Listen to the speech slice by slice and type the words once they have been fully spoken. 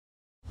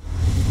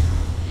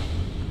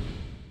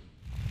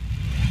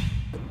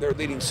their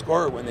leading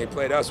scorer when they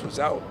played us was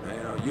out.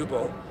 You know,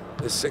 Yubo,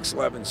 the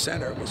 6'11"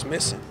 center, was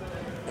missing.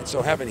 And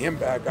so having him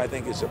back, I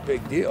think, is a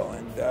big deal.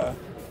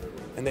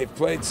 And they've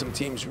played some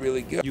teams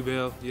really good.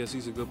 Ubel, yes,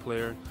 he's a good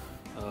player.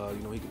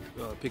 You know, he can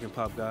pick and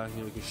pop guy. You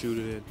know, he can shoot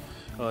it.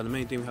 And the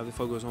main thing we have to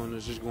focus on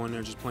is just going there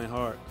and just playing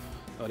hard.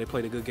 They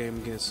played a good game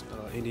against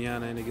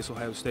Indiana and against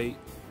Ohio State.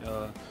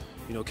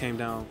 You know, came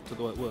down to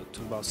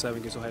to about 7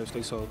 against Ohio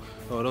State. So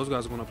those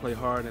guys are going to play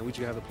hard, and we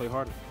just have to play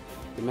harder.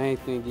 The main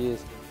thing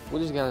is we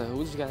just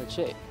gotta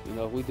check. You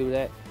know, if we do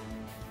that,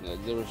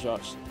 the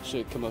results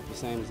should come up the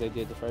same as they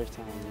did the first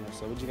time. You know,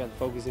 so we just got to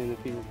focus in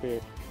and be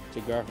prepared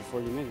to guard for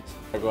 40 minutes.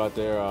 I go out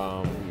there,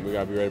 we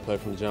got to be ready to play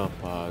from the jump.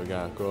 We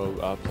got to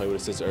go out, play with a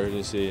sense of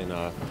urgency and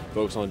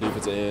focus on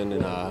defensive end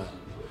and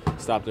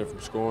stop them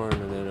from scoring.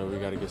 And then we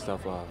got to get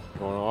stuff going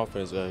on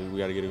offense. We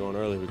got to get it going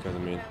early because, I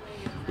mean,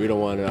 we don't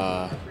want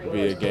to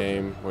be a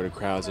game where the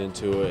crowd's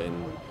into it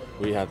and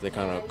we have to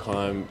kind of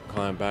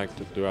climb back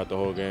throughout the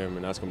whole game,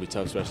 and that's going to be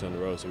tough, especially on the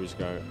road. So we just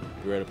got to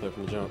be ready to play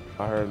from the jump.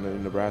 I heard that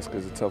Nebraska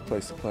is a tough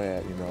place to play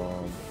at. You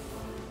know,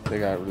 they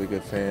got really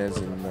good fans,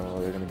 and you know,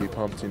 they're going to be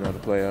pumped, you know, to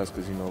play us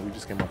because, you know, we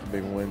just came off a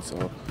big win, so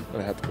we're going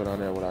to have to put on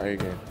there with our A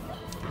game.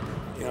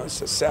 You know, it's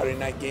a Saturday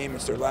night game.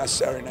 It's their last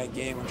Saturday night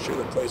game. I'm sure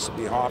the place will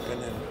be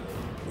hopping, and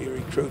we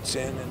recruits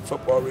in, and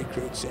football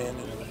recruits in,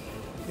 and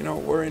you know,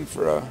 we're in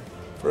for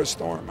a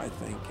storm, I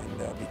think,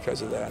 and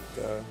because of that,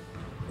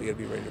 we got to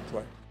be ready to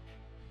play.